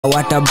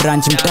Wata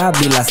branch mtaa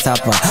bila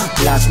sapa.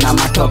 Plus na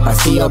matopa,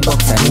 siyo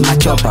boxer ni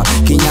machopa.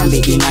 Kinyambi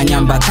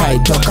inanyamba kai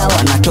toka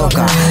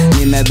wanatoka.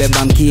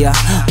 Nimebeba mkia,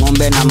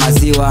 ngombe na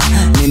maziwa.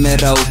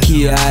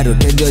 Nimeraukia,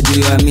 rotejo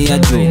juu ya mia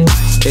juu.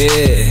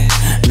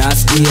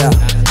 Nasikia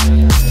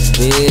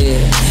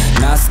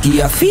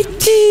nasikia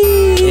fiti.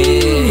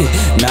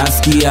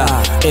 Nasikia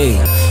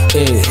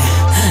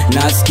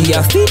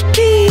nasikia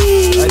fiti.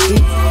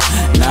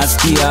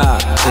 Nasikia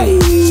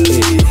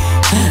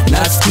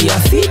nasikia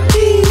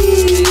fiti.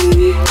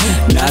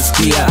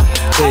 Nasikia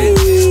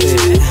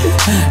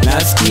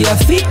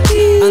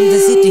fiti. And the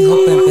city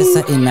hope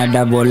pesa ina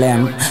double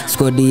M.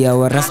 Skodi ya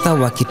warasta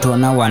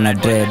wakitona wana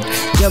dread.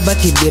 Jaba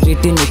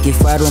kibiriti ni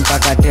kifaru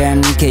mpaka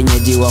 10.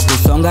 Kenyeji wa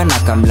kusonga na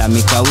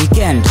kamlamika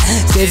weekend.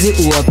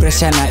 Sezi uwa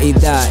pressure na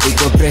idhaa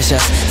iko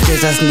precious.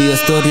 Status ndiyo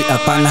story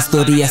apana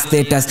story ya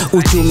status.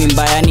 Uchumi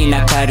mbaya ni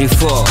na carry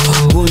 4.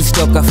 Goons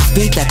toka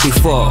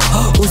 1534.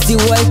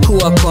 Usiwai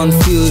kuwa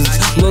confused.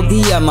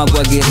 Bogi ya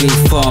magwagi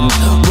reformed.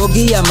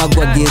 Bogi ya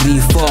magwagi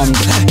reformed.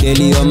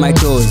 Daily on my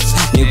toes.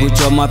 Ni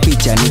kuchoma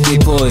picha ni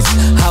kipose.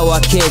 Hawa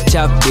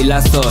ketchup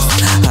bila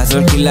sauce.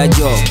 Hustle kila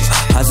job.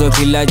 Hustle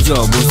kila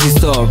job. Usi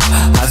stop.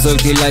 Hustle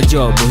kila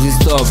job. Usi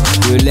stop.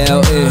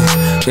 Yuleo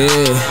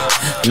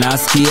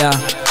nasikia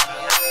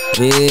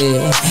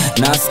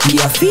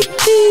nasikia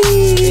fiti.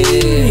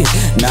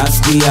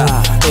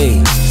 Nasikia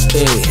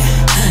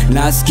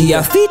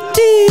nasikia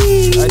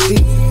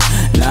fiti.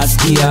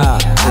 Nasikia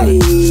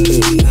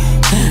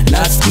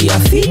nasikia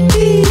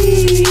fiti.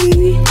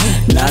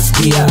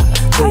 Nasikia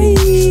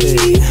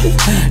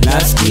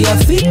nasikia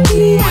fiti.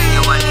 Wenye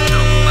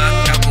walitoka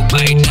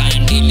takubaita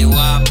ndili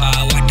wapa.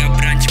 Wata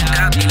branch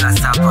mkabila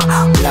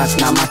sapa. Plus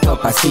na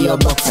matopa, siyo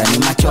boxer ni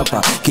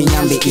machopa.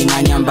 Kinyambi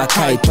inanyamba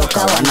kai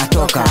toka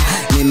wanatoka.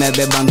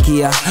 Nimebeba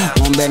mkia,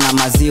 ngombe na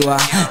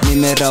maziwa.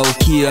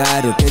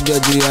 Nimeraukia, rotejo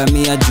juu ya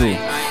mia juu.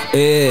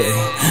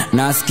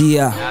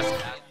 Nasikia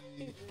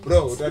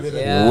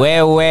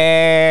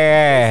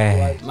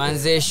wewe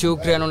manze,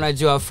 shukran.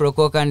 Unajua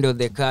Afrokoka ndio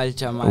the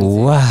culture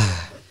manze.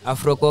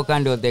 Afrokoka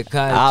ndio the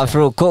culture.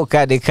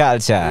 Afrokoka the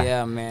culture.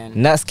 Yeah man.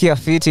 Nasikia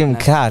fiti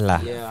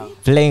mkala. Yeah.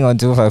 Playing on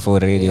 254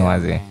 radio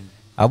manze.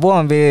 Abu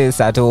ambe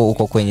Sato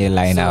uko kwenye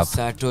lineup. So,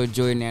 Sato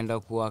joy inaenda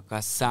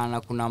kuwaka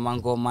sana. Kuna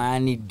mangoma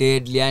yani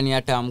deadly, yani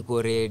hata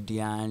mko ready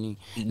yani.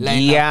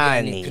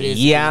 Yani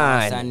crazy.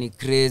 Yani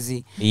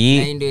crazy.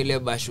 Na ndio ile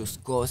bash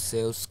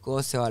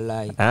usikose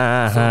walai.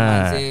 So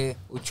manze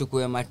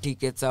uchukue ma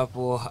tickets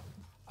hapo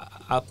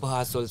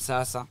hustle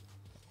sasa.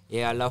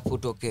 Alafu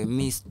toke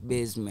Mist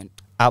Basement.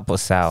 Hapo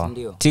sawa.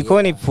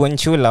 Tikoni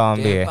Ponchula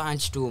waambie.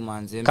 Punch tu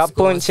manze.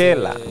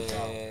 Kaponchela.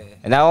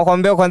 Na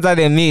wakwambia kwanza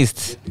the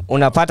Mist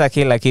unapata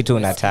kila kitu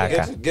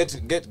unataka.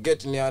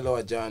 Get ni alo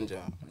wajanja.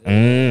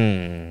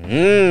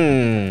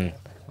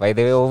 By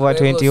the way over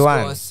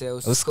 21.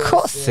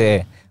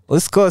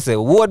 Uskose.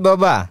 Woud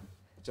baba.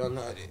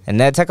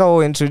 Nataka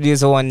we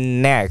introduce our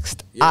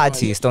next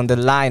artist on the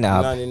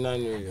lineup.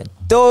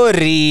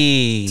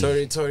 Tori.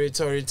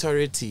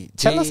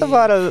 Tell us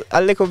about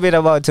a little bit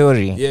about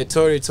Tori. Yeah,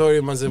 Tori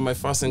was my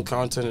first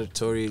encounter with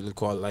Tori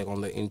like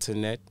on the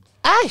internet.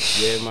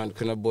 Yeah man,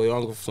 kuna boy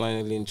wangu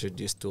finally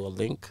introduced to a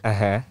link.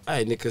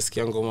 Nika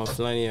sikia ngoma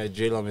fulani ya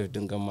drill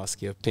amedunga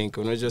mask ya pink.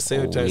 Unajua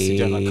sasa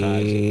utasija na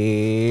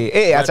kaji.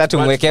 Hata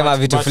tumweke ma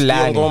vitu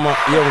fulani.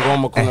 Hiyo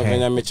ngoma kuna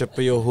venye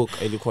amechapa hiyo hook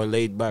ilikuwa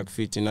laid back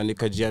fit na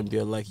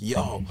nikajiambia like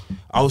yo,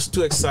 I was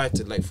too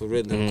excited like for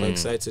real. I'm quite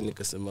excited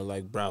nikasema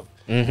like bro,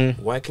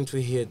 why can't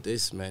we hear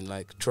this man,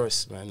 like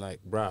trust man, like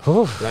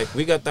bro. Like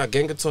we got that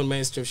Gengaton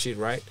mainstream shit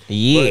right?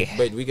 Yeah.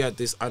 But we got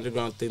this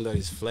underground thing that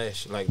is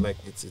flesh, like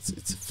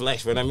it's flesh.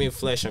 When I mean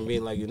flesh, I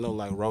mean like, you know,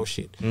 like raw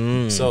shit.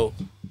 So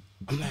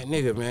I'm like,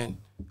 nigga, man,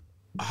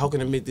 how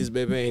can I meet this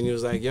baby? And he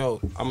was like,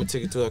 yo, I'm gonna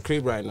take it to her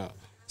crib right now.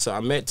 So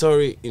I met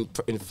Tori in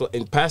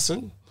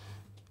passing,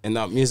 and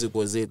that music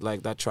was it,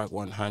 like that track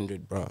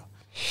 100, bro.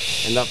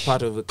 And that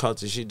part of the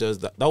culture she does,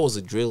 that was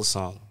a drill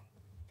song,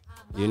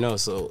 you know.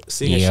 So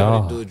seeing a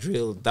shawty do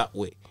drill that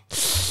way,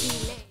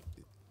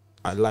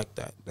 I like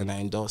that and I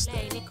endorse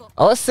that.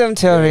 Awesome,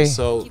 Tori. Yeah,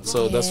 so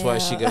that's why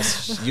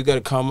you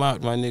gotta come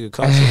out, my nigga.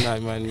 Come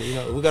tonight, man. You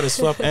know, we gotta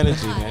swap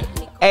energy, man.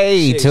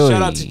 Hey, Tori.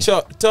 Shout out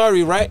to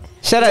Tori, right?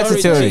 Shout out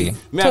to Tori.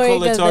 May I call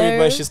her Tori,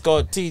 but she's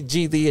called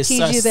TG the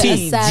Assassin.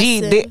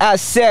 TG the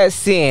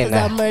Assassin.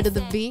 I murder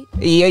the beat.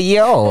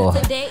 Yo.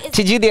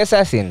 TG the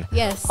Assassin.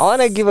 Yes. I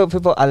wanna give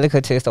people a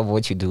little taste of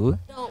what you do.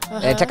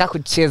 Nataka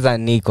kucheza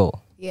Nico.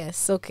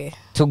 Yes, okay.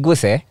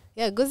 Tuguse.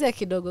 Yeah, guze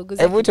kidogo.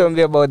 Ebu tell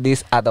me about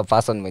this other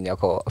person when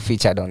you're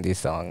featured on this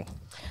song.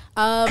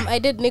 I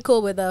did Nico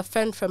with a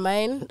friend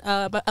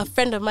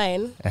of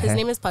mine. His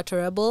name is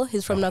Patorable.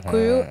 He's from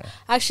Nakuru.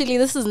 Actually,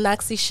 this is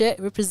Naxi shit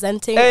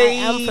representing. I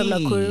am from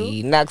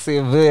Nakuru.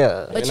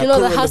 Naxiville. But you know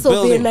the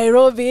hustle be in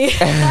Nairobi.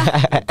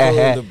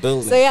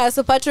 So yeah,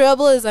 so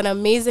Patorable is an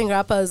amazing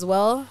rapper as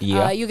well.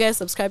 Yeah. You guys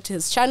subscribe to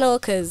his channel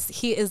because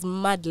he is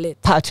mad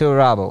lit.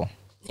 Patorable.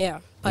 Yeah,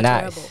 Patorable.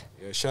 Nice.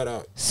 Yeah, shout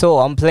out. So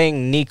I'm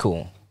playing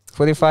Nico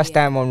for the first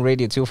time on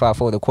Radio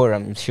 254, the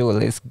Quorum Show.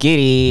 Let's get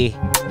it.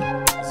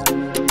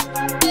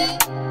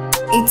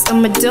 beats,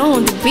 I'ma do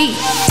on the beat.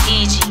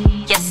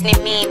 TG, yes ni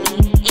mimi,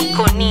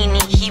 iko nini,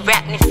 he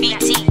rap ni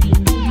fiti.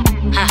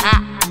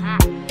 Haha.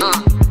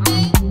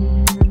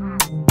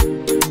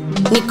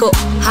 Niko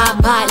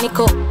hapa,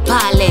 niko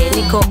pale,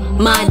 niko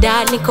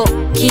mada, niko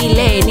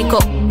kile,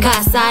 niko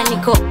kasa,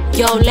 niko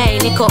yole,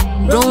 niko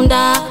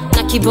runda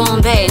na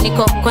kibombe,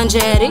 niko kwa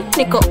njeri,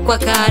 niko kwa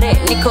kare,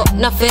 niko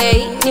na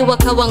fei, ni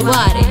waka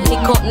wangware,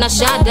 niko na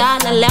shada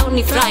na leo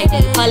ni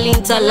Friday,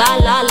 palinta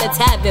lala, let's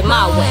have it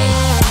my way.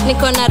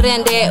 Niko na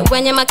rende,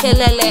 wenye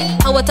makelele,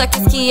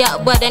 hawatakisikia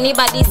what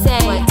anybody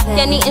say.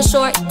 Yani in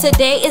short,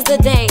 today is the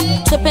day,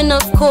 tripping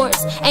of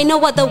course, ain't no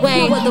other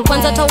way.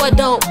 Kwanza towa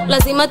dope,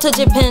 lazima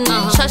tujipin,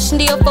 shash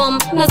ndiyo form,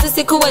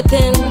 nazisi kuwa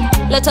thin.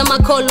 Leta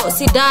makolo,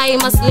 sidai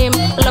maslim,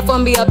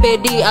 alafuambia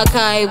bedi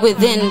akai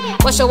within.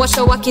 Washa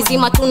washa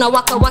wakizima, tuna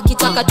waka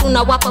wakitaka,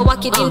 tuna wapa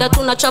wakitinda,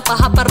 tuna chapa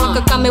hapa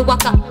roka kame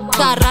waka.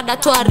 Karada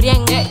toa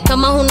rieng,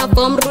 kama huna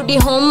form, rudi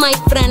home my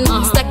friend.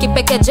 Staki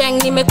peke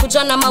jeng,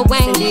 nimekuja na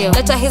maweng.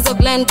 Leta hizo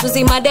blend,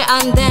 tuzimade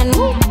and then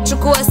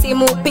chukua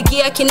simu,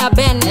 pigia kina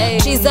Ben.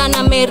 Chiza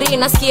na Mary,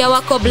 nasikia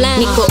wako blend.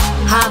 Niko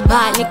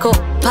hapa, niko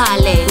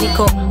pale,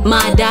 niko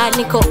mada,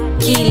 niko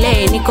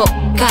kile, niko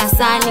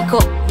kasa,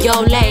 niko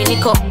yole,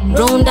 niko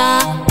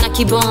runda na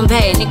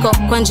kibombe, niko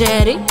kwa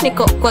njeri,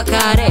 niko kwa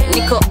kare,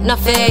 niko na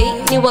fei,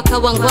 ni waka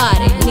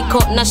wangware,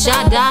 niko na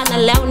shada na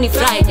leo ni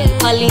Friday,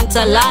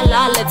 palinta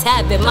lala, let's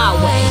have it my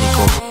way.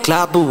 Niko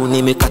klabu,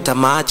 nimekata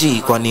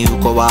maji, kwani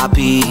uko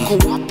wapi?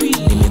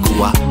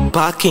 Nimekuwa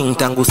parking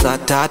tangu saa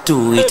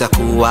 3,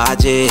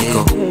 itakuwaje?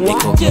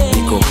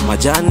 Niko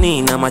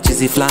majani na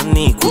machizi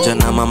flani, kuja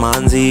na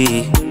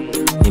mamanzi.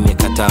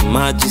 Nimekata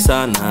maji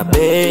sana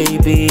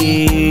baby,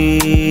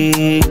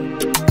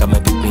 kama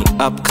pick me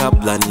up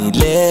kabla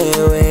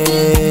nilewe.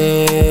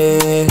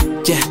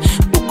 Yeah,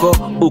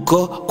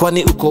 uko,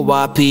 kwani uko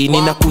wapi?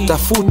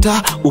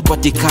 Ninakutafuta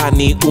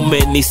upatikani,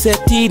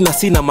 umeniseti na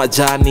sina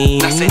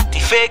majani. Na seti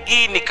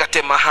fegi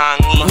nikate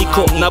mahangi.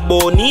 Niko na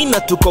Boni na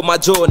tuko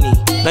majoni,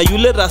 na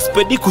yule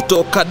raspedi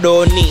kutoka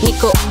Doni.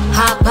 Niko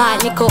hapa,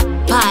 niko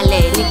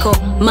pale, niko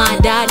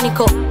mada,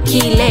 niko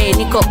kile,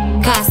 niko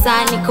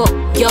kasa, niko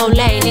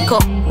yole,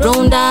 niko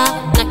runda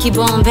na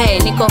kibombe,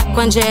 niko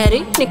kwa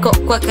njeri, niko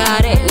kwa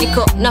kare,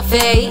 niko na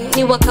fei,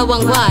 ni waka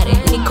wangware,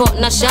 niko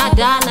na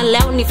shada na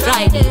leo ni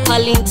Friday,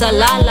 palinta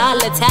lala,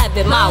 let's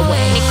have it my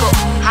way. Niko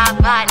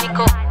hapa,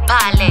 niko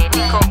pale,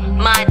 niko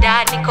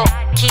mada, niko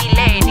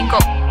kile, niko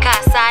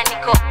kasa,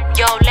 niko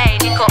yole,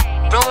 niko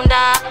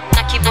runda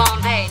na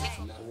kibombe.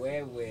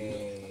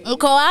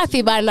 Mko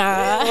wapi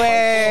bana?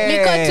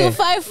 Niko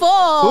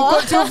 254.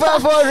 Uko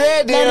 254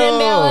 radio.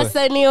 Narembea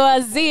wasanii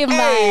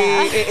wazima.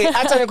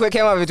 Hata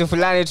nikuwekea vitu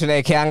fulani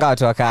tunaekeanga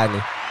watu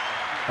wakali.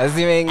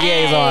 Lazima ingia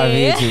hizo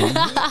mavitu.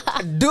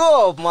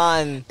 Dope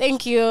man.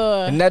 Thank you.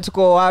 Na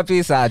tuko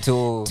wapi saa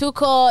tu?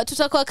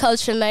 Tutakuwa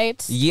culture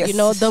night. Yes. You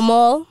know, the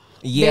mall,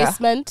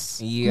 basement,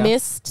 Yeah.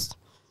 mist,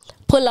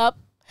 pull up.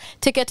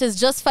 Ticket is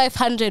just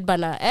 500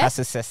 bana, eh?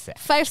 Sasa.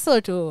 5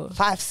 so tu.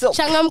 5 so.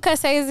 Changamka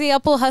saizi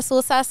hapo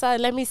hustle sasa.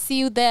 Let me see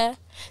you there.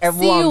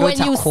 Everyone see you when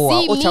you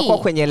see me. Utakuwa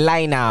kwenye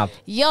lineup.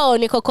 Yo,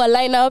 niko kwa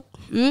lineup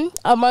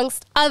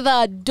amongst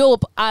other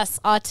dope ass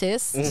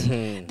artists.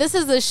 This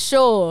is the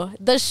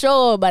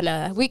show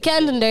bana.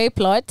 Weekend and Dairy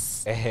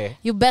Plots.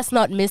 You best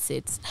not miss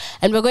it.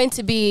 And we're going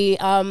to be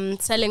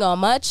selling our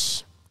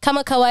merch.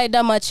 Kama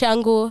kawaida merch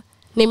yangu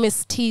name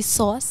is Tea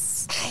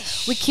Sauce.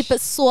 We keep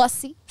it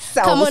saucy.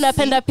 Come on,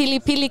 unapenda pili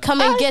pili,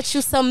 come and get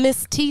you some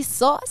Miss Tea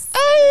Sauce.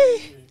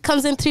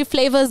 Comes in 3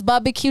 flavors: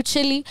 barbecue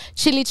chili,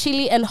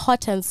 chili, and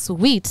hot and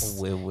sweet.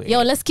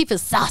 Yo, let's keep it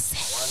saucy.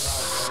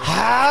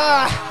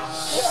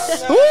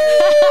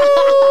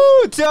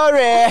 Woo,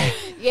 Tore.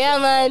 Yeah,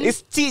 man.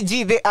 It's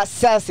TG the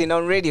Assassin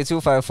on Radio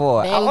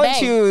 254. Bang, I want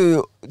bang.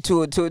 you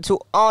to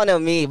honor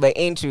me by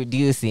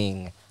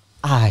introducing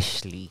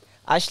Ashley.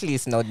 Ashley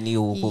is not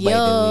new, by the way.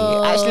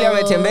 Ashley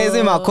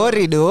ametembezi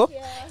makorido.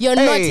 You're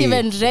not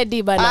even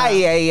ready, bana. I'm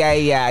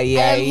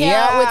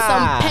here with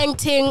some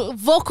painting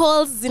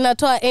vocals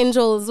zinatoa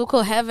angels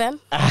uko heaven.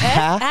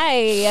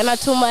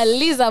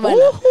 Anatumaliza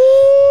bana.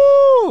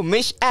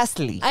 Miss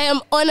Ashley. I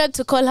am honored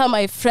to call her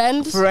my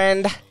friend.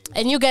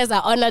 And you guys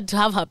are honored to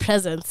have her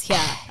presence here,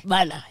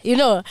 bana. You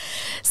know.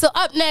 So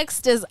up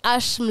next is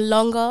Ash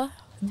Mlongo,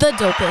 the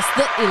dopest,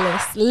 the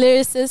illest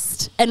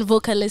lyricist and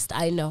vocalist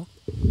I know.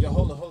 Yeah,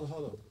 hold on.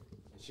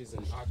 She's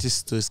an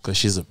artist too, because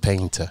she's a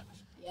painter.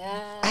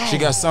 Yeah. She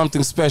got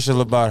something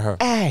special about her.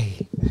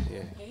 Hey.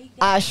 Yeah.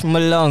 Ash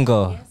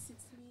Mlongo.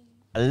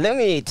 Let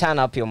me turn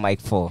up your mic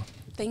for.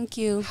 Thank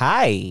you.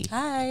 Hi.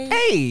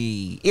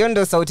 Hey. Hiyo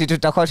ndo sauti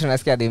tutakuwa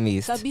tunasikia the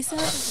mist. Kabisa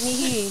ni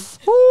hii.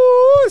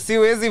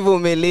 Siwezi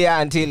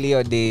vumilia until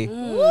your day.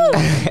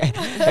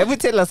 Ever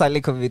tell us a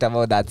little bit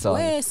about that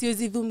song?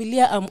 Siwezi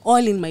vumilia, I'm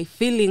all in my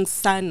feelings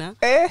sana.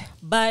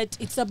 But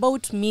it's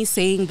about me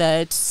saying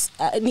that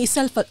ni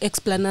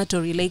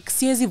self-explanatory. Like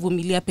siwezi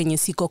vumilia penye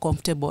siko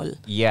comfortable.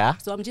 Yeah.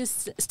 So I'm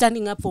just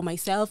standing up for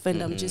myself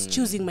and I'm just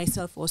choosing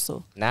myself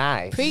also.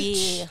 Nice. Preach.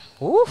 Yeah.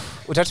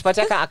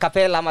 Utatupatia ka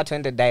acapella ama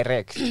tuende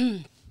direct?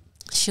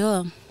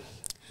 Sure.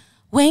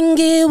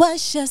 Wengi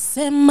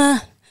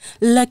washasema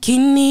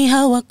lakini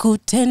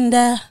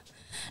hawakutenda,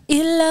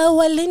 ila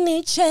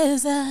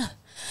walinicheza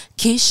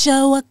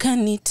kisha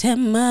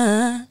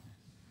wakanitema.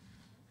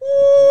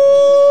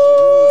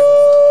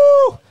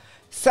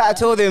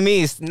 Sato the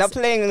Mist, na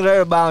playing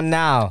right about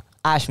now.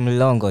 Ash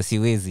Mlongo,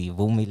 siwezi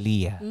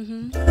vumilia.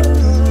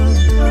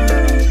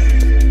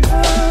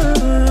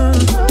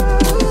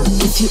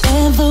 If you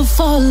ever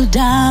fall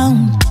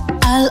down,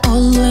 I'll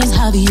always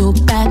have your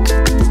back.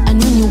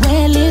 And when your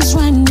well is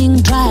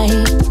running dry,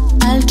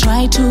 I'll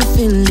try to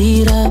fill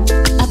it up.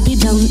 I'll be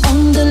down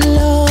on the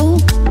low,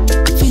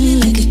 feeling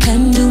like I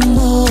can do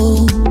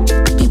more.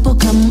 People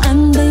come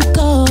and they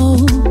go,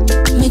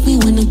 make me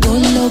wanna go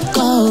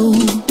loco.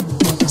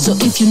 So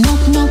if you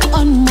knock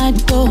on my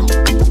door,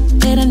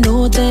 better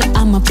know that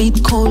I'm a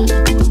bit cold.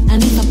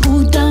 And if I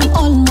put down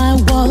all my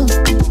walls,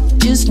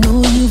 just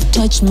know you've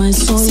touched my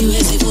soul.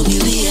 Siwezi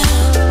vumilia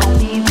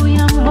maumivu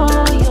ya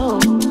moyo.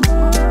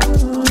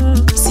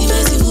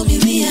 Siwezi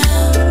vumilia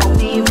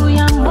maumivu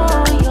ya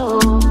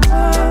moyo.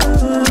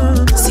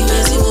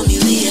 Siwezi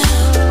vumilia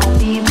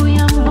maumivu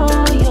ya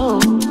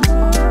moyo.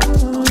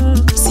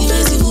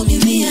 Siwezi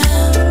vumilia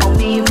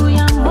maumivu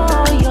ya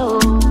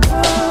moyo.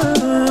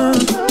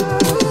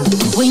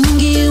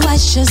 Wengi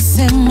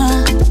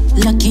washasema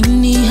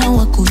lakini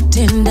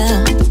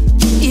hawakutenda,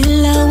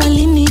 ila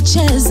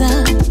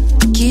walinicheza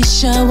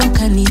kisha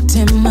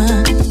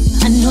wakanitema.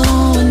 I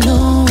know,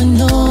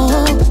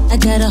 I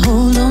gotta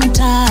hold on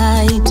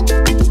tight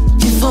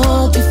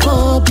before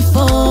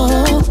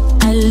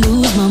I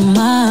lose my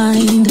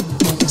mind.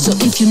 So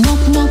if you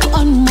knock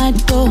on my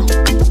door,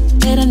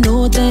 better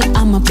know that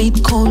I'm a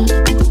bit cold.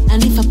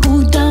 And if I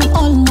put down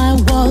all my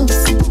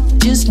walls,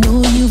 just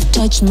know you've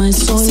touched my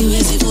soul.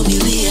 Siwezi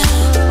vumilia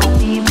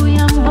maumivu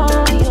ya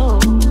moyo.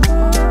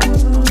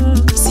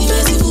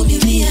 Siwezi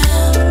vumilia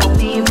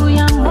maumivu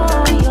ya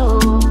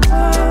moyo.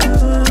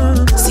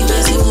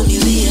 Siwezi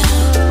vumilia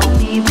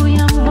maumivu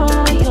ya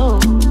moyo.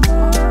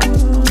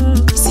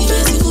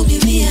 Siwezi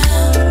vumilia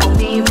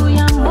maumivu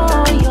ya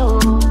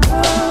moyo.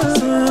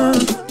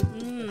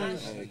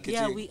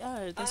 Yeah, we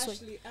are. That's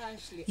Ashley.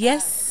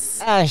 Yes.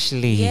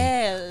 Ashley.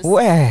 Yes.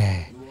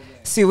 We.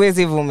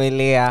 Siwezi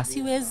vumilia.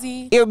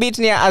 Siwezi. Hiyo beat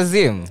ni ya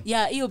Azim.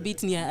 Yeah, hiyo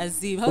beat ni ya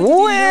Azim. How did you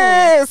know?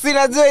 We,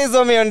 sinajua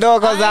hizo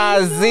miondoko za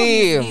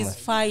Azim. Is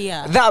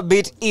fire. That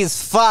beat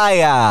is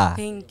fire.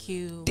 Thank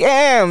you.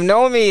 Damn,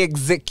 Naomi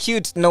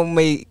execute,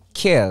 Naomi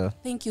kill.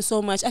 Thank you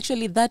so much.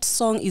 Actually, that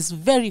song is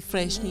very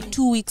fresh.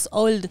 2 weeks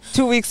old.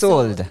 2 weeks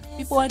old.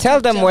 People want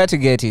Tell to them where to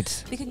get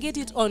it. They can get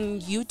it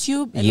on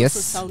YouTube and Yes.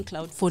 also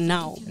SoundCloud for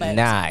now. But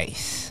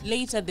Nice.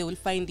 later they will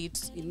find it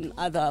in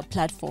other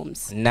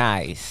platforms.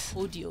 Nice.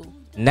 Audio.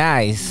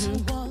 Nice.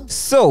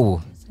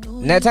 So,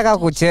 nataka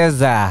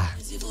kucheza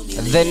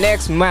the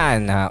next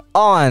man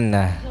on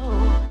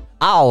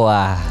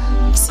our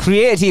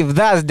creative,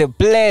 that's the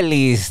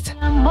playlist.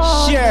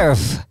 Chef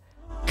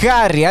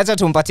Kari, acha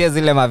tumpatie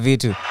zile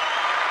mavitu.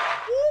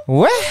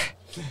 We?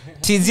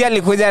 Tizia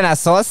alikuja na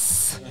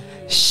sauce.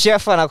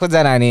 Chef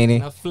anakuja na nini?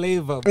 Na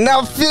flavor.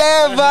 Na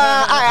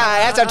flavor.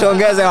 Aya, acha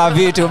tuongeze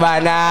mavitu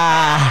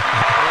bana.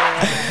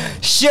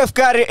 Chef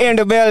Kari in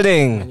the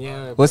building.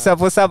 Yeah,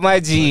 what's up, my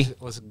G?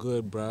 What's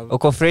good, bro?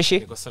 Uko freshi?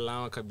 Niko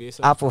salama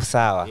kabisa. Hapo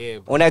sawa.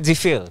 Yeah,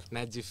 unajifeel?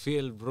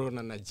 Najifeel bro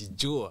na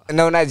najijua.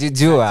 Na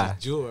unajijua?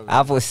 Najijua.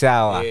 Hapo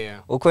sawa.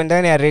 Yeah. Uko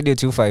ndani ya Radio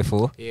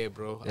 254? Yeah,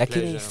 bro.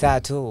 Lakini saa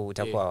tu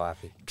utakuwa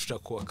wapi?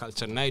 Tutakuwa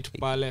Culture Night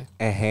pale.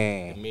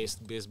 Mist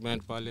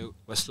Basement pale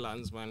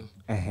Westlands man.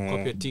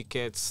 Copy your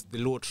tickets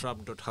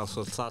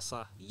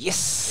thelowtrap.household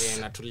Yes.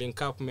 Na to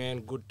link up man,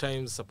 good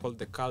times, support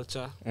the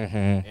culture.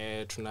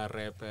 Tuna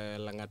rep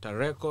Langata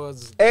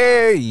Records.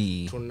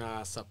 Hey.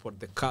 Tuna support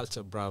the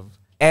culture, bruv.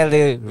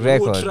 LA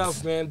Records.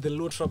 Woud man, the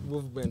Woud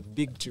movement,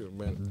 big tune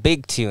man.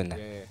 Big tune.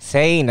 Yeah.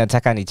 Say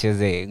nataka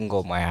nicheze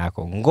ngoma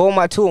yako.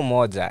 Ngoma tu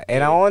moja.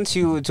 And I want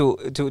you to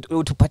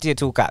tupatie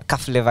tu ka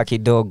flavor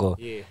kidogo.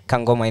 Yeah. Ka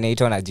ngoma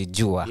inaitwa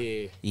Najijua.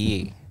 Yeah.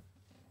 Yeah.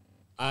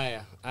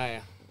 Aya.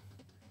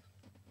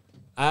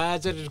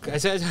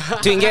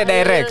 Tuingie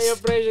direct.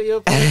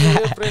 Your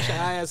pressure.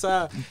 Aya,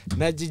 sawa.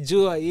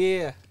 Najijua,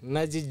 yeah.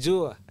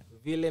 Najijua.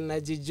 Vile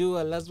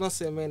najijua, lazima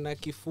seme na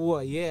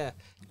kifua, yeah.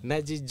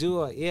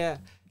 Najijua, yeah.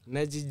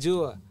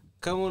 Najijua.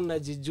 Kama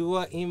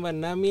unajijua, imba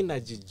nami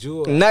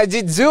najijua.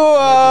 Najijua.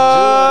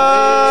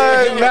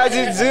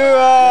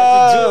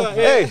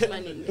 Hey.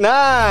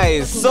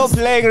 Nice. So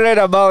playing right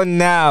about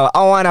now,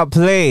 I want to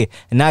play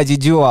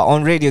Najijua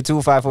on Radio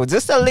 254.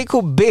 Just a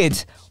little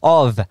bit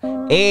of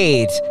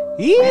it.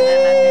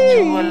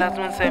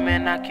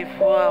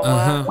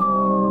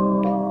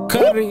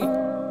 Curry.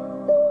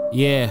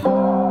 Yeah.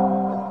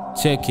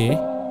 Check it.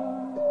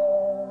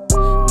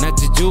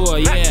 Najijua,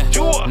 yeah.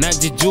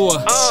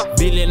 Najijua.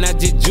 Vile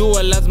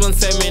najijua, lazima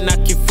nseme na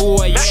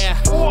kifua, yeah.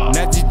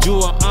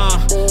 Najijua,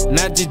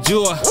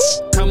 najijua.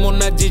 kama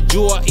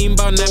unajijua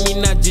imba na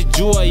mimi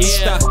najijua.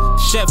 Yeah,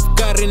 chef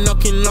Gary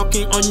knocking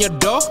on your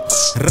door.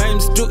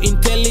 Rhymes too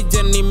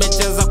intelligent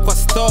nimejaza kwa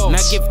store.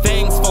 Na give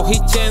thanks for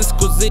his chance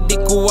kuzidi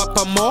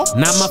kuwapa more.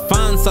 Na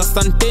mafans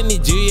asanteni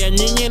juu ya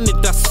nyinyi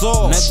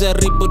nitaso.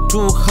 Najaribu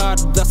too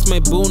hard, that's my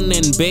boon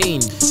and bane.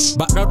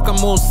 But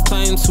outcome most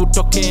times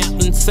hutokea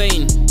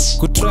insane.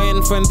 Kutry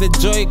and find the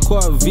joy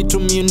kwa vitu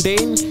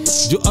mundane.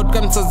 Juu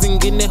outcome sa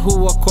zingine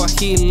huwa kwa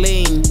hii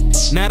lane.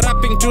 Na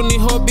rapping tu ni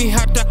hobby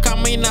hata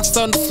kama ina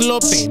sound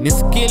sloppy. Ni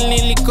skill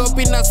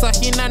nilikopi na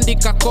sahina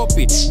ndika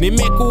copy.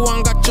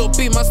 Nimekuanga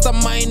chopi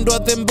mastermind wa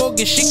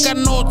thembogi. Shika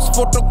notes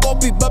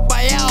photocopy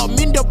baba yao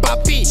mindo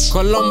papi.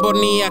 Colombo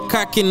ni ya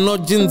kaki no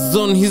jeans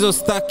zone hizo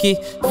staki.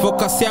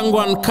 Focus yangu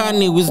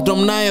ankani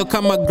wisdom nayo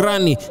kama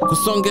granny.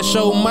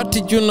 Kusongesha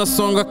umati juu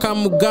nasonga kama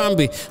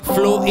Mugambi.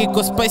 Flow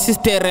iko spicy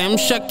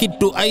teremsha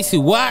kitu icy.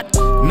 What?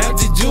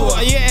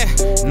 Najijua yeah,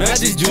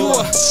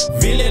 najijua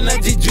vile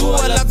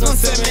najijua lazima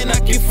seme na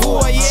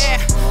kifua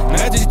yeah.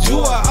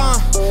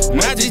 Najijua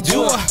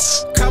najijua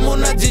kama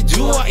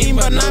unajijua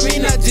imba nami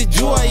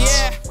najijua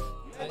yeah.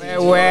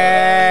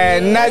 Wewe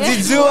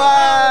najijua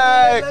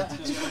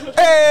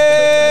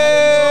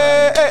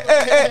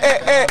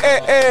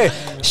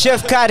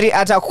Chef Kari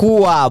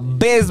atakuwa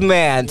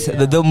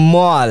Basement the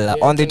Mall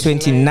on the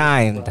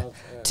 29th.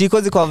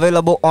 Tiko ziko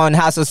available on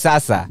Hustle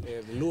Sasa.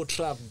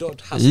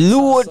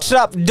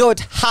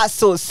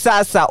 Luotrap.hustle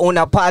sasa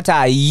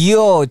unapata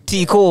yo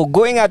Tiko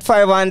going at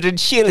 500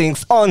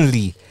 shillings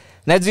only.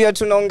 Najua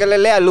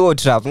tunaongelelea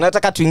Luotrap.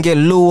 Nataka tuingie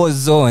Luo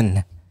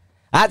Zone.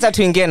 Hata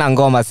tuingie na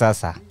ngoma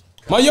sasa.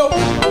 Mayo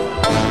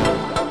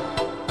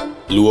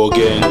Luo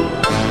gang.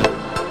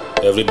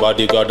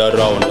 Everybody gather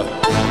around.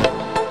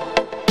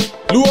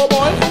 Luo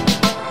boy.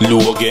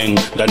 Luo gang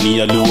ndani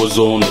ya Luo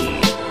Zone.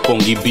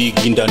 Kongi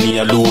big ndani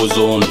ya Luo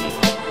Zone.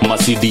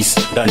 Mercedes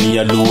ndani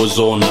ya Luo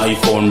Zone.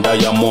 iPhone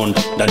Diamond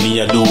ndani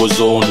ya Luo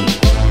Zone.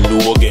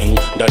 Luo gang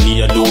ndani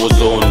ya Luo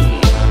Zone.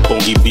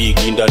 Kongi big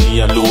ndani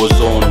ya Luo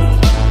Zone.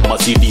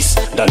 Mercedes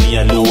ndani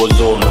ya Luo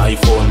Zone.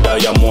 iPhone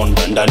Diamond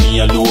ndani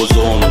ya Luo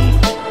Zone.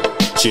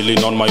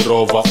 Chilling on my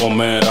Rover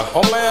Omera.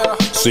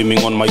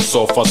 Swimming on my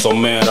sofa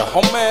Somera.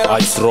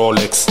 Ice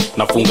Rolex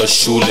nafunga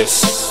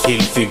shoeless.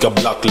 Heel figure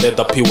black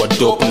leather pure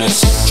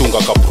dopeness. Chunga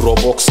ka Pro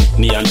Box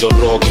ni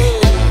Anjoroge.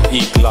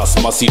 E-class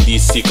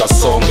Mercedes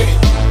sikasonge.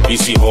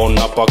 Isi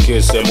hona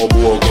pakese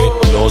mobuoge.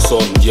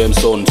 Lawson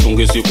Jameson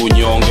chunge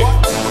sikunyonge.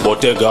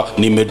 Bottega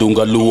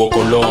nimedunga Luo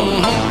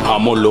Cologne.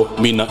 Amolo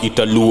mina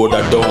ita Luo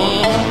Dadon.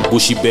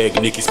 Bushy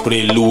bag Niki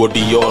spray Luo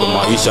Dior.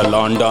 Maisha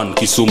London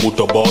Kisumu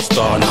to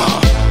Boston.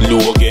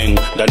 Luo gang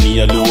ndani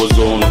ya Luo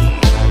Zone.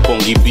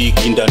 Kongi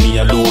big ndani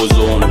ya Luo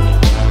Zone.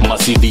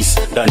 Mercedes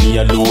ndani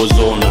ya Luo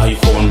Zone.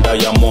 iPhone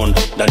Diamond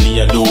ndani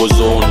ya Luo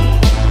Zone.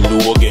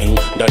 Luo gang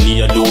ndani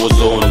ya Luo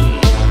Zone.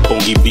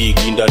 Kongi big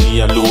ndani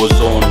ya Luo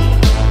Zone.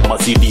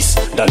 Mercedes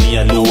ndani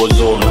ya Luo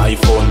Zone.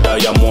 iPhone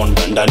Diamond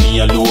ndani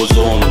ya Luo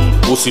Zone.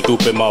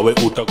 Usitupe mawe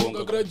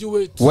utagonga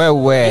graduate.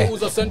 Wewe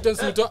uza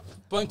sentence uta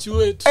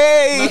punctuate.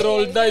 Hey. Na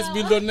roll dice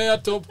billionaire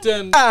top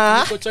 10.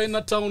 Niko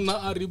Chinatown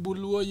na aribu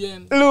Luo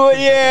yen. Luo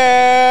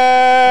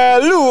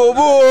yeah, Luo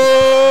boy.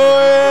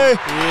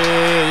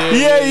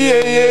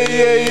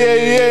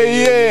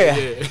 Yeah.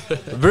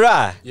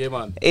 Bruh. Yeah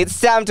man. It's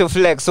time to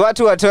flex.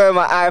 Watu watoe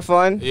ma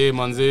iPhone.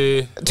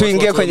 Manze.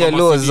 Tuingie kwenye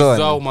Luo Zone.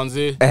 Zao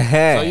manze.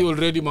 Sasa you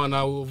already man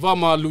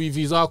vama Louis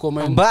V zako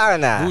man.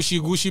 Bana.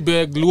 Gucci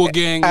bag Luo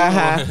gang.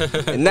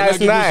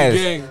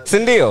 Nice.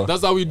 Sindio?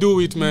 That's how we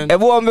do it man.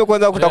 Ebu ombe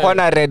kwanza kutakuwa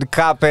na red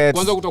carpet.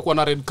 Kwanza kutakuwa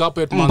na red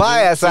carpet manze.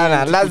 Mbaya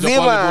sana.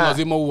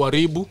 Lazima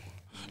uharibu.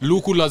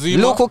 Luku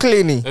lazima. Luku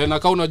clean. Na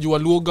kama unajua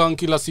Luo gang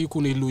kila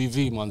siku ni Louis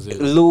V manze.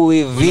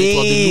 Louis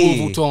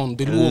V.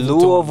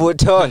 Luo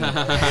Vuitton.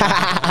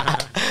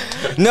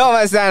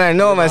 Noma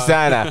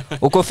sana.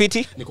 Uko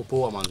fiti? Niko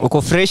poa man.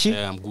 Uko fresh?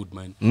 Yeah, I'm good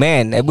man.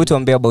 Man, hebu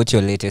tuambie about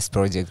your latest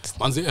project.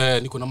 Manze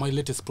niko na my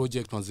latest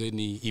project manze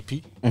ni EP.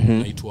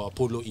 Inaitwa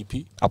Apollo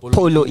EP.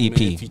 Apollo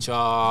EP.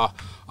 Feature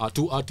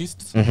two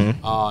artists. Ni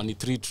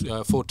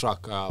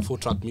 4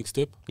 track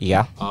mixtape.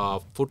 Yeah.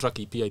 4 track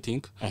EP I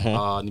think.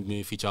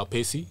 Nimefeature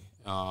Pesi.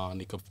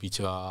 Nika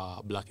feature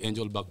Black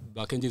Angel.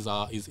 Black Angel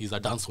is a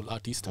dancehall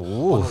artist.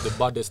 Ooh. One of the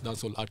baddest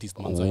dancehall artists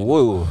manze.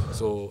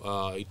 So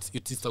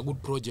it's a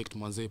good project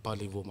manze pale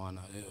hivyo man.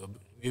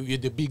 We're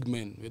the big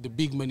men. We're the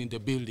big men in the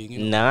building. You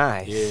know?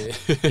 Nice.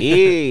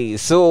 Yeah.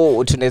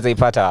 So tunaweza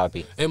ipata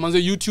wapi? Manze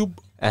YouTube.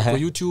 Iko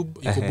YouTube,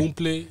 iko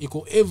Boomplay,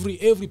 iko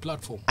every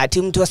platform.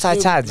 Ati mtu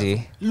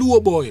asachaje? Luo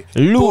boy.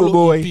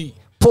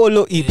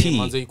 Polo EP.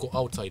 Manze iko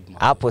outside man.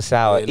 Hapo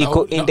sawa.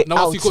 Iko in the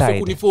outside.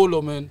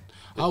 Kunifollow man.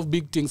 I have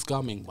big things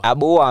coming.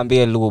 Abu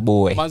waambie Luo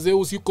boy. Manze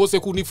usikose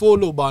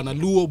kunifollow bana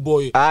Luo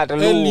boy.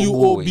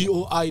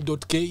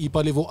 luoboi.ke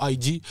palevo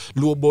IG,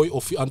 luoboy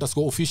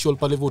 _official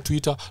palevo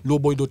Twitter,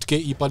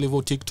 luoboy.ke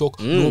palevo TikTok,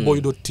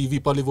 luoboy.tv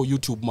palevo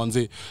YouTube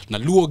manze. Na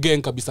Luo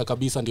gang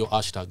kabisa ndio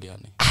hashtag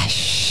yani.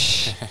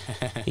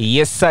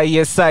 Yes sir.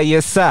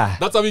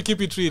 That's how we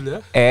keep it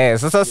real, eh?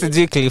 Sasa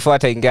sijui Clifford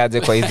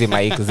ataingiaje kwa hizi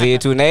mic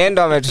zetu.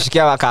 Naenda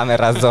ametushikia wa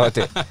kamera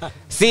zote.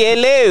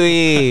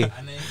 Sielewi.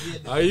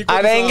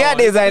 Anaingia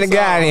design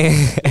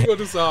gani?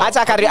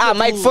 Acha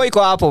mic 4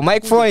 iko hapo.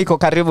 Mic 4 iko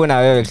karibu na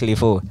wewe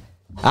Clifford.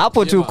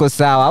 Hapo tu uko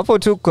sawa. Hapo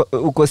tu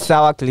uko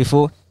sawa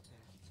Clifford.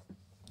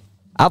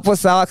 Hapo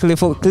sawa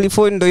Clifford.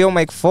 Clifford ndio yo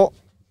mic 4.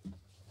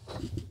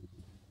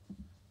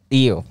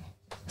 Iyo.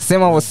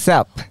 Sema what's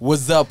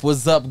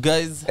up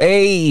guys?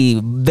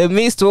 Hey, the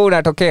mist wewe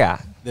unatokea?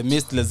 The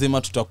mist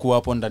lazima tutakuwa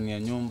hapo ndani ya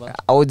nyumba.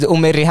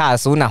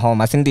 Umerehearse una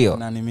homa si ndio?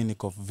 Na mimi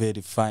niko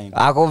very fine.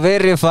 Ako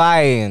very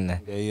fine.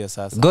 Ndio hiyo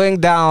sasa. Going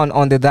down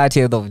on the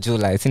 30th of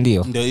July si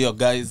ndio? Ndio hiyo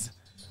guys.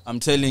 I'm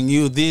telling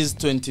you this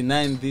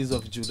 29 days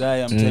of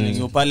July I'm telling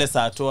you pale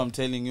Sato I'm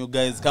telling you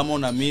guys kama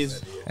una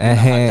miss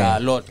a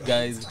lot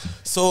guys.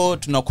 So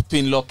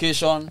tunakupin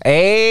location.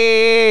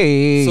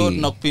 So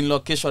tunakupin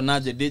location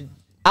aje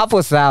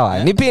hapo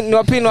sawa. Ni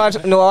wapin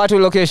watu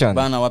location.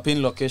 Bana wapin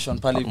location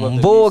pale hivyo.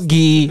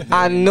 Mbogi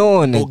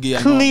unknown.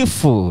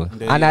 Clifford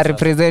ana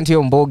represent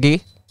hiyo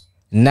Mbogi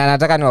na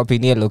nataka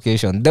niwapinie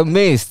location. The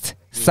Mist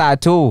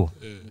Sato.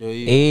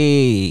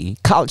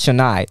 Culture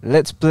night.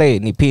 Let's play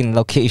ni pin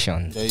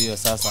location. Ndio hiyo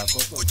sasa.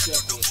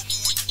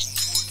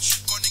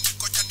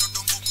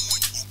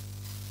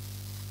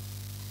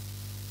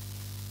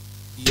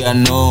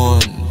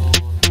 Known.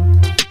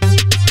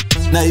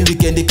 Na hii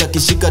weekend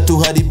kakishika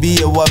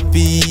tuharibie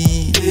wapi?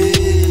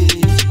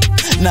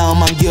 Na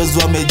mangios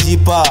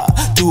wamejipa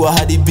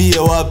tuharibie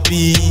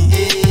wapi?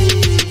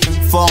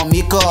 Form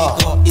iko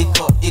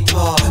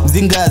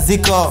mzinga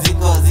ziko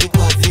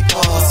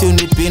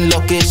Suni pin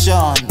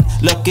location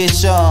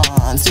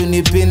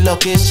Suni pin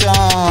location.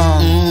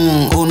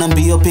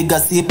 Unambio piga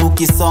sipu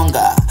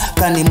kisonga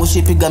Kani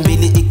mushi piga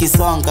mbili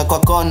ikisonga Kwa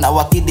kona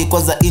wakidi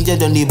kwanza inje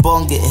ndo ni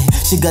bonge.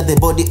 She got the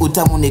body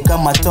utamu ni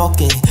kama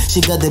toke.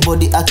 She got the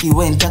body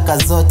akiwe ntaka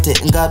zote.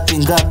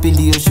 Ngapi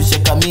ndiyo shushe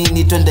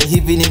kamini. Twende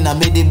hivi ni na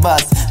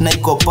minibus na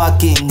iko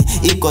parking.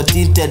 Iko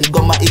tinted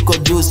goma iko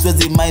juice.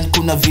 Wezi mind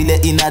kuna vile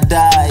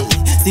inadai.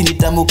 Sini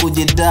tamu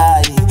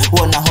kujidai.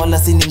 Wana hola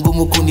sini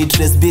ngumu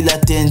kunitrace bila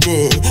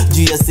tenje.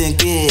 Juu ya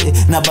senke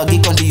na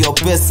bagiko ndiyo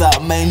pesa.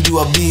 Mind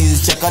your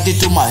biz chakati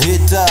to my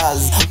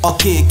haters.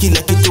 Okay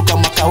kila kitu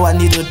kama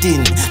kawani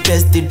routine.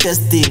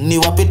 Testing ni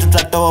wapi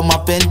tutatoa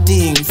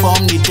mapainting.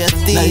 Form ni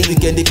testing. Na hii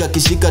weekend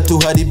kakishika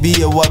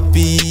tuharibie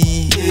wapi?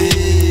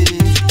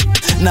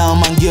 Na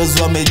mangios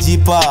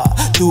wamejipa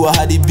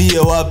tuharibie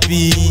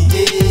wapi?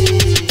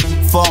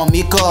 Form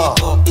iko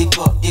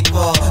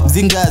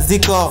mzinga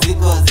ziko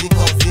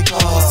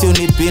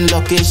Suni pin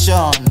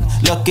location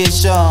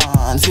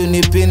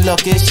Suni pin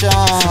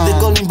location. They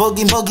call me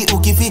Mbogi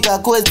ukifika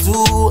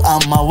kwetu.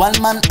 Ama one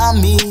man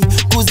army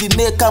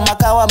kuzimeka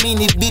makawa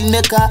mini bill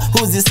maker.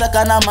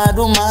 Huzisaka na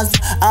marumas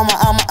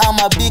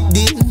ama big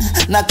deal.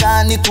 Na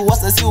kani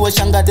kuwasa siwe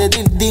shanga the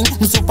real thing.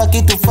 Msupa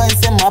kitu fine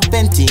sema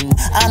painting.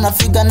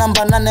 Anafiga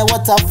namba 8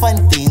 what a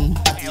fine thing.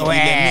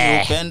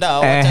 Upenda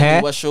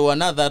wacha show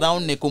another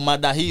round ni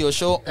kumada hiyo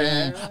show.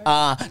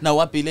 Na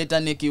wapi leta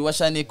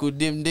nikiwasha ni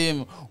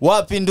kudimdim.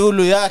 Wapi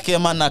ndulu yake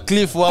mana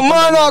Cliff wapo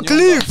mana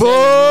Cliff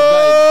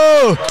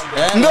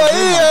ndo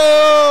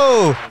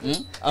hiyo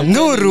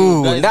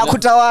Nuru na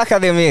kutawaka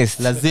The Mist.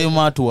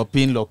 Lazima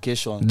tuwapin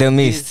location The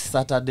Mist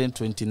Saturday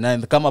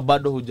 29. Kama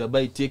bado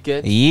hujabai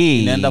ticket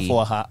inaenda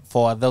for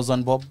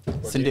 1000 bob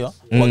si ndio?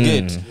 Kwa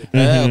gate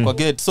kwa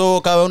gate.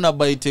 So kama una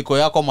buy ticket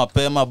yako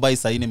mapema buy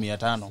saini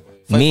 500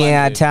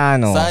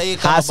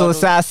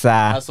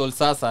 Hustle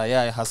sasa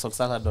yeah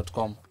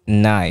hustlesasa.com.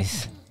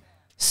 Nice.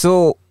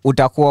 So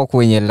utakuwa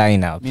kwenye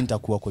lineup? Mimi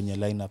nitakuwa kwenye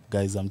lineup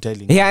guys I'm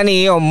telling you. Yani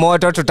hiyo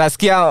moto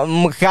tutasikia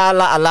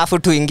mkala alafu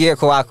tuingie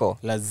kwako.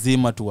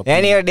 Lazima tuwape.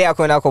 Yani hiyo day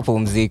hakuna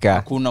kupumzika.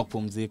 Hakuna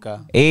kupumzika.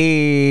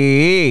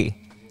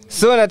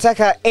 So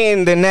nataka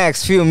in the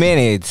next few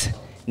minutes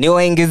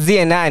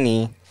niwaingizie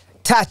nani?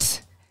 Tat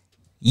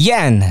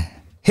Yan.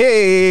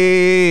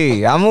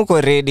 Hey,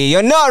 amuko ready?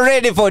 You're not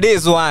ready for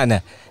this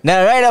one.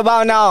 Now right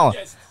about now.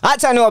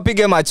 Hata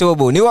niwapige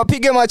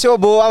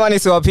machobo ama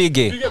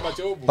nisiwapige?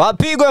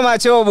 Wapigwe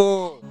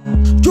machobo.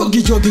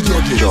 Jogi Jobo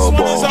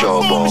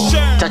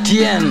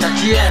Tatien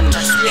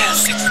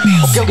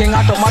Okiogeng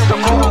ato mato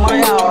kongo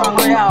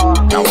yao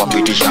na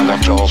wapitishanga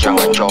chobo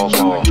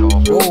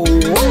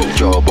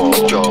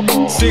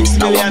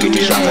na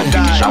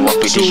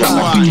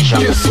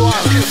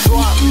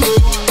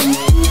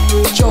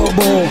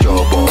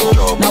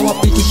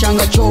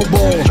wapitishanga chobo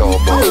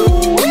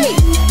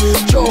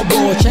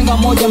chenga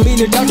 1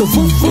 2 3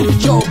 fufu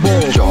chobo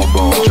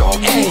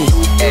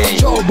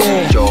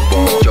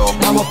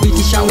na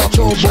wapitishanga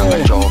chobo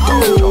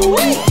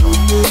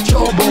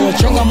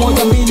chenga 1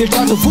 moja mbili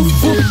tatu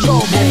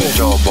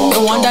chobo.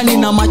 No wonder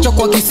nina macho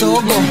kwa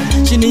kisogo,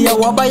 chini ya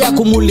waba ya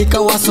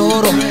kumulika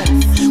wasoro.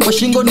 Kwa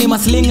shingo ni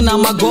masling na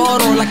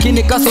magoro,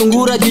 lakini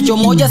kasungura jicho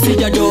moja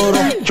sijadoro.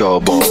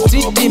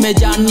 Street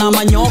imejana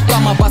manyoka,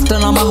 mapasta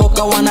na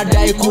mahoka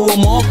wanadai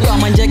kuomoka.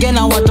 Manjege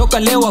na watoka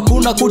leo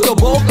hakuna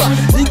kutoboka,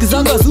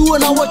 zigzaga zuo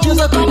na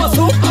wacheza kama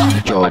soka.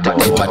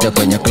 Nipate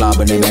kwenye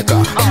club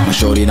nimeka,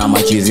 mashori na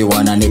machizi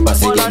wananipa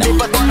sigina.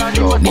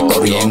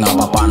 Niko rienga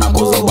papana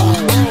kuzoba,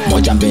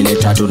 moja mbili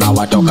tatu na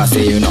watoka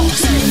say you know.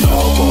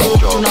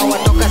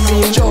 Tunawatoka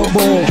say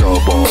chobo,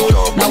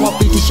 na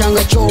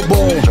wapitishanga chobo.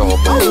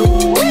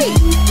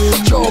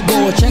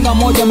 Chobo, chenga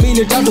moja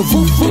mbili tatu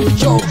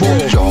chobo.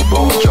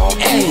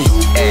 Hey,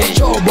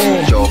 chobo,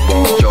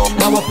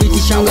 na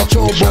wapitishanga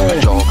chobo.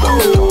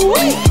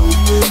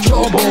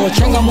 Chobo,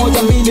 chenga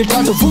moja mbili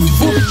tatu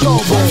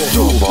chobo.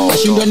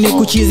 Kashindo ni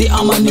kuchizi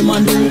ama ni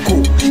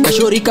manduku,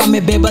 kashori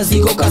kamebeba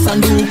ziko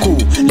kasanduku.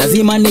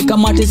 Lazima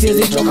nikamate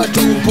siezi toka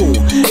tupu,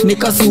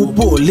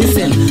 nikasupu.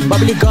 Listen,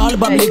 bubbly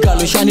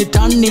girl, ushani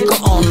turn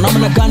niko on.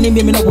 Namna gani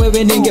mimi na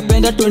wewe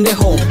ningependa twende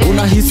home.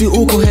 Unahisi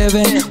uko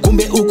heaven,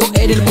 kumbe uko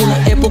Eden. Kuna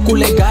apple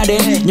kule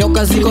garden,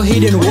 nyoka ziko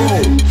hidden.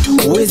 Wow,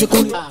 uwezi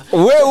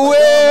wewe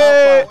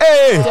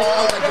hey. You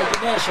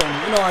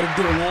know how to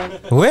do, man.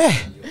 We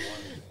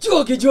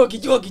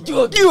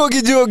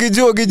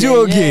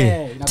Jogi.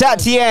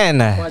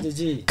 Tatiana,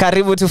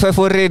 karibu to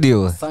 54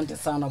 Radio. Asante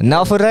sana.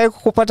 Nafurahi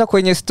kukupata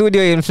kwenye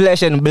studio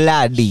Inflation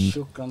Bloody.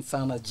 Shukran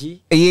sana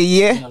G.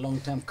 Yeah. A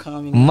long time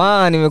coming.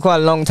 Man, imekuwa a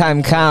long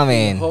time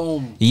coming.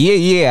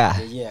 Yeah.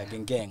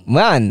 Gang.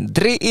 Man,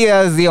 3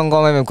 years hiyo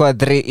ngoma imekuwa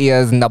 3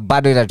 years na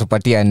bado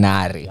itatupatia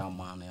nari. Yeah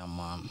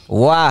man.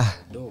 Wow.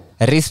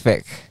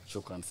 Respect.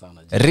 Shukran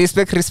sana G.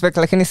 Respect,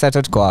 lakini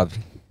sasa tuko wapi?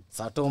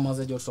 Sato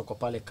mazejo tuko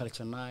pale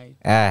Culture Night.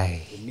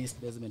 East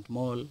Basement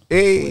Mall,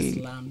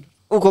 Westland.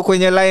 Uko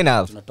kwenye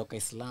lineup. Tunatoka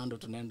Islando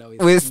tunaenda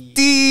West.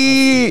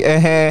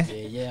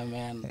 Yeah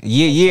man.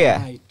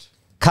 Yeah.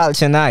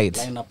 Culture Night.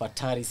 Lineup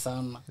hatari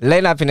sana.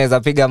 Lineup inaweza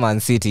piga Man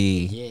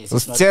City. Yes,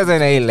 usicheze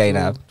na hii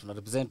lineup. Tuna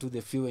represent to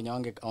the few wenye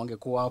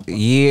wangekuwa hapo.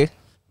 Yeah.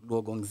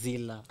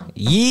 Logongzilla.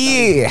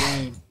 Yeah.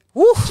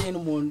 Chain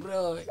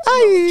Monroe.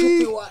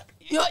 Chupi wa.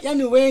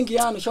 Yani wengi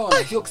yani shaona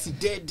Foxy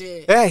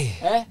Dede.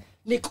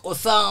 Nick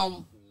Osam.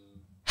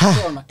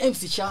 Shaona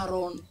MC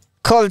Sharon.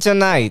 Culture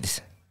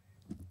Night.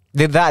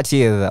 The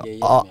 30th,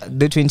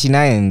 the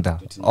 29th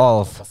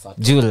of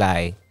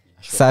July.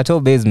 Sato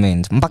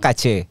Basement. Mpaka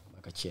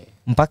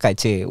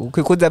che.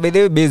 Ukikuja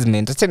bedhe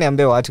basement, acha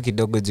niambie watu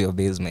kidogo juu ya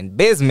basement.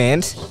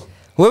 Basement,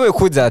 wewe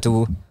kuja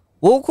tu.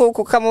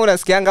 Huko kama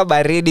unasikianga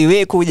baridi,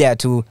 wewe kuja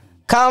tu.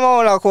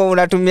 Kama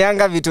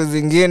unatumianga vitu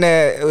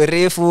zingine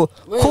refu,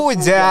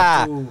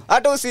 kuja.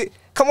 Hata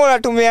kama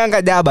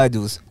unatumianga jaba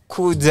juice,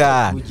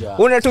 kuja.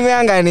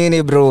 Unatumianga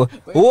nini bro?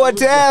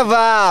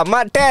 Whatever.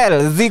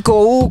 Matel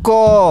ziko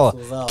huko.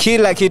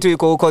 Kila kitu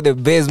iko huko the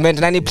basement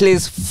na ni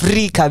place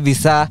free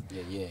kabisa.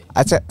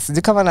 Acha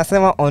siji kama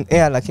nasema on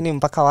air lakini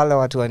mpaka wale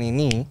watu wa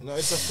nini? No,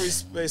 it's a free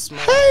space, man.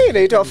 Hey,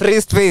 inaitwa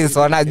free space.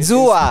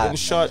 Wanajua.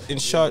 In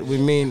short we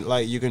mean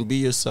like you can be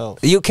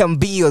yourself. You can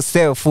be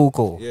yourself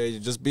huko. Yeah, you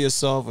just be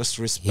yourself,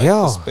 respect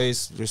the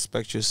space,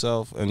 respect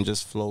yourself and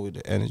just flow with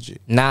the energy.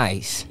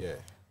 Nice. Yeah.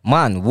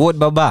 Man, Woud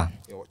Baba.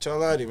 Yo,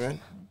 Chaladi, man.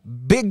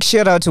 Big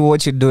shout out to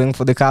what you're doing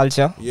for the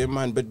culture. Yeah,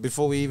 man. But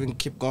before we even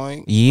keep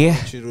going, I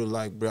want you to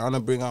like, bro, I'm gonna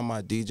bring out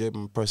my DJ,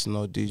 my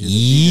personal DJ.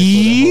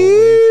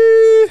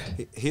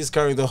 He's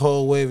carrying the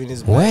whole wave in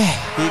his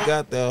back. He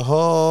got the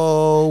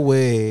whole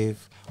wave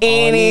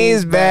in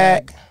his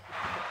back.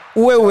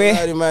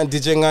 Wait. Man,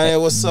 DJ Ngane,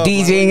 what's up?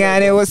 DJ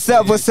Ngane, what's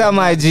up,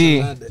 my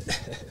G?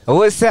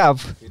 What's up?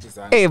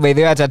 Hey, by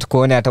the way, hata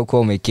tukuone hata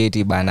uko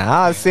umeketi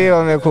bana. Si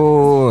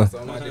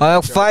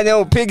wamekufanya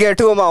upige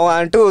tu ma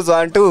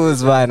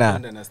 1-2s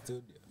bana.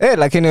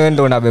 Lakini wewe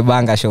ndo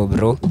unabebanga show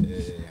bro.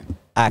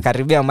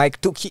 Karibia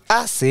mic tu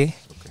kiasi.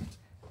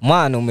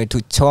 Man,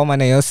 umetuchoma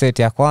na hiyo set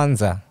ya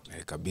kwanza.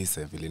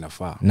 Kabisa vile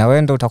inafaa. Na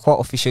wewe ndo utakuwa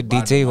official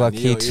DJ wa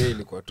kitu. Hiyo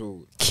ilikuwa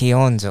tu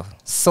kionjo,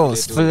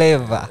 sauce,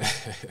 flavor.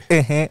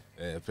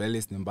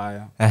 Playlist ni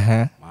mbaya.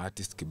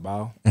 Artist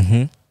kibao.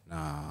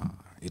 Na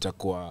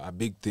itakuwa a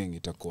big thing,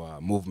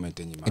 itakuwa movement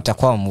yenye imeanza.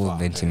 Itakuwa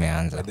movement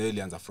imeanza. Baadaye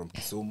ilianza from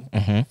Kisumu.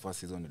 First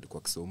season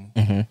ilikuwa Kisumu.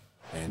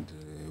 And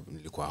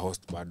nilikuwa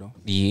host bado.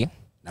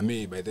 Na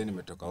mimi by then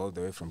nimetoka all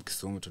the way from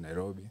Kisumu to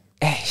Nairobi.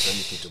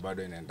 Ni kitu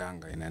bado inaenda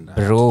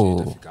bro.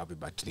 Itafika hapo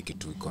but ni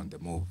kitu iko on the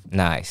move.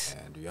 Nice.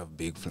 And we have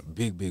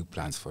big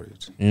plans for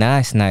it.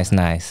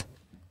 Nice.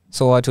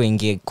 So watu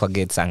waingie kwa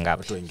gate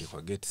sangapi? Watu waingie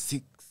kwa gate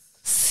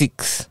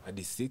 6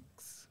 hadi 6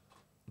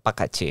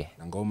 mpaka che.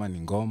 Na ngoma ni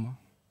ngoma.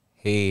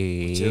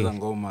 Cheza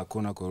ngoma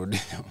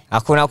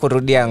hakuna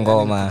kurudia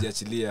ngoma.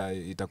 Tukiachilia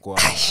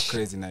itakuwa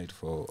crazy night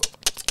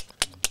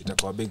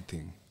itakuwa big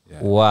thing.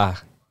 Yeah. Wow.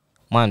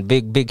 Man,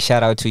 big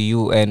shout out to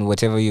you and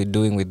whatever you're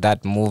doing with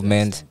that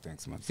movement.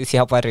 Thanks man. Sisi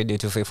hapa Radio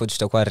 254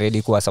 tutakuwa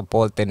ready kuwa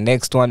support. The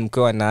next one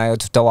mkiwa nayo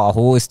tutawa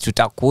host,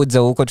 tutakuja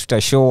huko,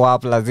 tutashow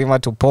up, lazima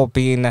tu pop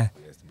in.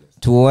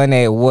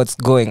 Tuone what's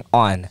going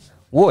on.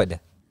 Woud.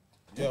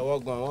 Yeah,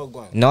 walk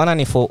on. Naona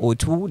ni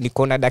 4:02,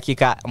 niko na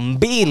dakika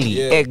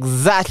 2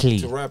 exactly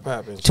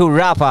to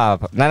wrap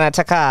up. Na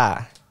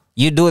nataka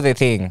you do the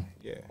thing.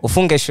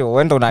 Ufunge show,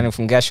 wendo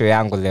unanifungia show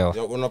yangu leo.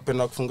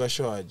 Unapenda kufunga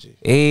show aje?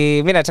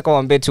 Mimi nataka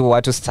waambie tu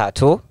watu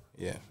start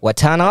wa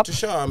turn up.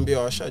 Tushaambia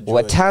washajua.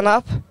 Wa turn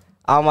up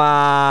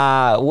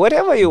ama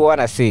whatever you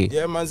want to see.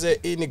 Yeah, manze,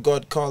 ini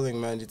God calling,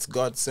 man. It's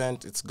God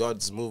sent, it's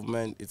God's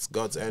movement, it's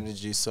God's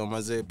energy. So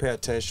manze, pay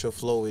attention,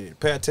 flow with it.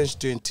 Pay attention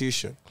to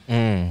intuition.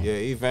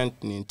 Yeah, event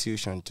and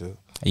intuition too.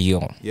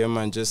 Yeah,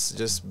 man,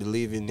 just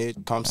believe in it.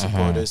 Come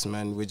support us,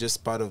 man. We're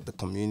just part of the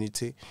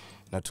community.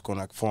 Na tuko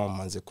na form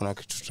manze, kuna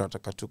kitu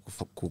tunataka tu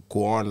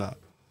kuona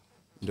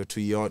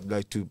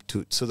like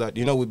to so that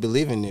we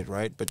believe in it,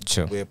 right? But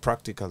we're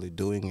practically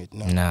doing it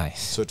now. Nice.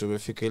 So to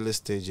the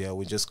stage,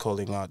 we're just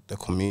calling out the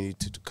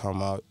community to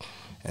come out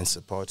and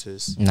support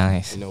us.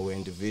 Nice. We're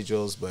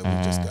individuals, but we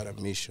just got a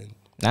mission.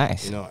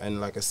 Nice.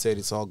 And like I said,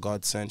 it's all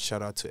God sent.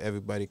 Shout out to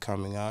everybody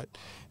coming out.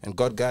 And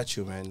God got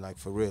you, man, like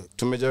for real.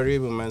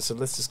 Tumejaribu, man, so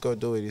let's just go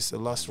do it. It's a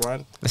last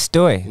run. Let's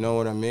do it. You know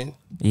what I mean?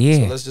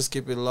 Yeah. So let's just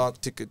keep it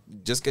locked.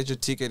 Just get your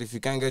ticket. If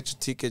you can't get your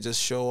ticket,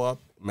 just show up.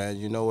 Man,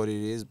 you know what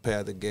it is. Pay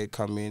at the gate,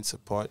 come in,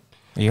 support.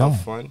 Have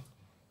fun.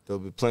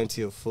 There'll be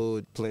plenty of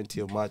food, plenty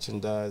of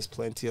merchandise,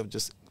 plenty of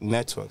just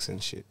networks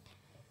and shit.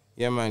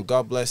 Yeah, man,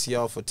 God bless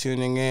y'all for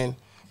tuning in.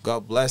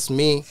 God bless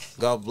me.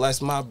 God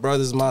bless my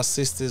brothers, my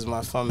sisters,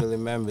 my family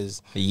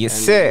members. Yes,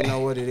 sir. You know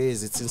what it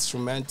is. It's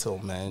instrumental,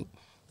 man.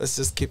 Let's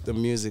just keep the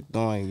music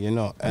going,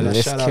 And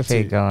let's shout out to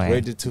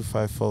Radio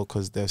 254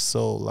 because they're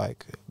so,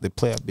 like, they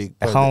play a big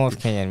part. The home of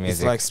Kenyan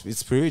music. It's like, it's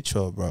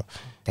spiritual, bro.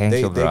 Thank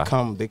you,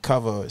 bro. They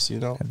cover us,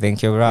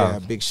 Thank you, bro. Yeah,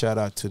 big shout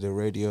out to the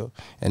radio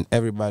and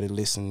everybody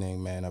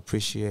listening, man. I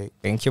appreciate.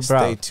 Thank you, bro.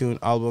 Stay tuned.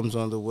 Albums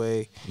on the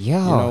way. Yo.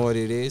 You know what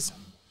it is.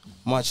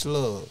 Much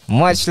love.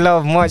 Much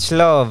love, much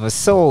love.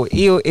 So,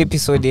 hiyo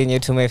episode yenye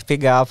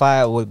tumepiga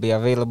hapa will be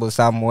available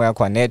somewhere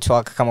kwa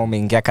network kama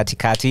umeingia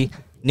katikati.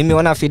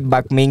 Nimeona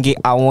feedback mingi,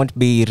 I won't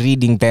be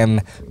reading them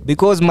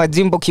because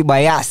Majimbo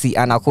Kibayasi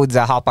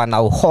anakuja hapa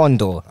na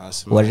uhondo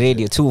wa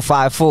Radio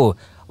 254.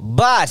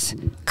 But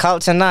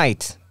Culture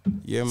Night,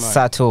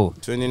 Sato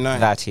 29th,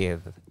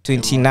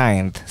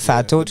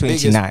 Sato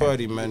 29th.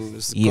 Party, man.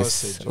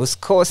 Yes,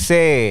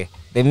 Uskose,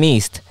 The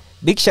Mist.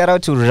 Big shout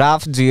out to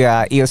Raf juu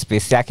ya hiyo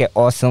space yake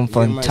awesome,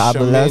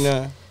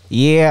 fantabulous.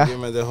 Yeah,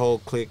 the whole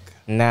clique.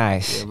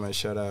 Nice. Yeah, man,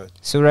 shout out.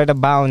 So right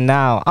about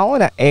now, I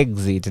wanna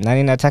exit. Na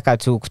ninataka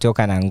tu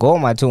kutoka na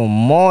ngoma tu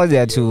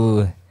moja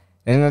tu.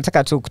 Na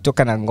ninataka tu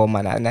kutoka na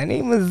ngoma na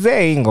ni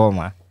mzee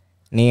ngoma.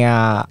 Ni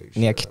ya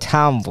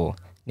kitambo.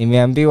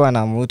 Nimeambiwa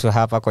na mtu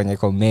hapa kwenye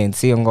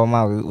comments, hiyo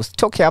ngoma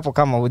usitoke hapo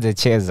kama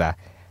hujacheza.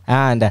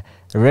 And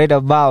right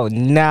about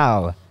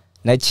now,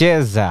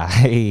 nacheza.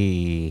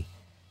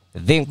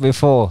 Think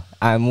before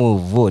I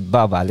move. Woud,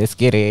 Baba, let's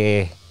get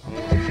it.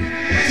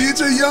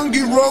 DJ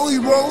Youngie, rolly.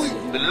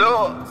 The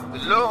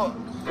Lord.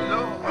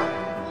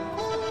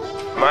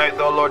 My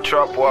dollar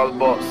trap wall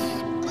boss.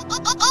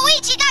 Oh,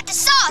 wait, you got the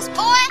sauce,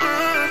 boy.